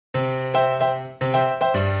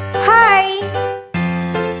Hi.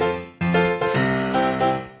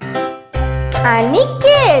 Annie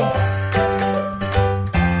kids,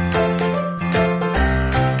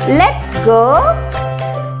 let's go.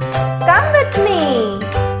 Come with me.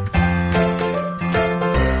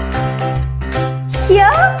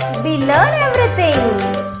 Here we learn everything.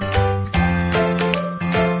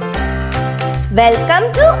 Welcome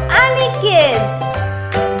to Annie Kids.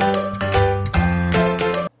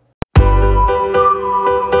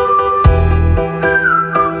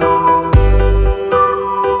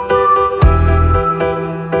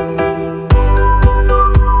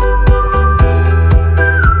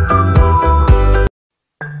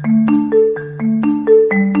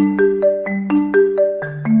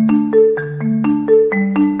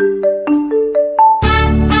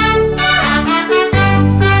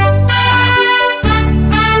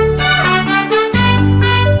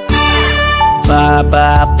 Baa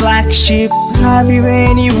Baa, black sheep, have you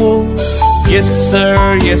any wool? Yes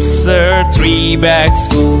sir, 3 bags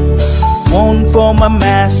full. One for my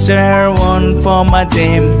master, one for my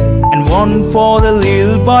dame, and one for the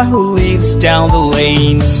little boy who lives down the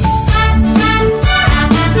lane.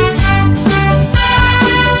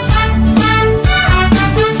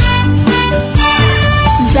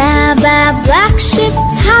 Baa Baa, black sheep,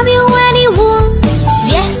 have you any wool?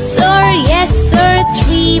 Yes sir,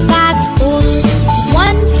 3 bags full.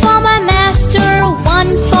 One for my master,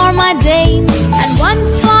 one for my dame, and one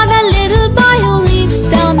for the little boy who lives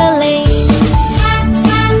down the lane.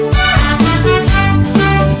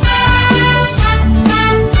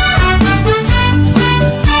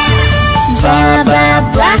 Baa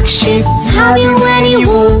Baa, black sheep, have you any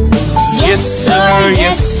wool? Yes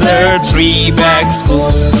sir, 3 bags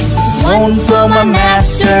full. One for my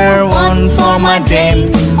master, one for my dame,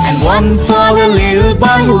 and one for the little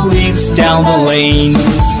boy who lives down the lane.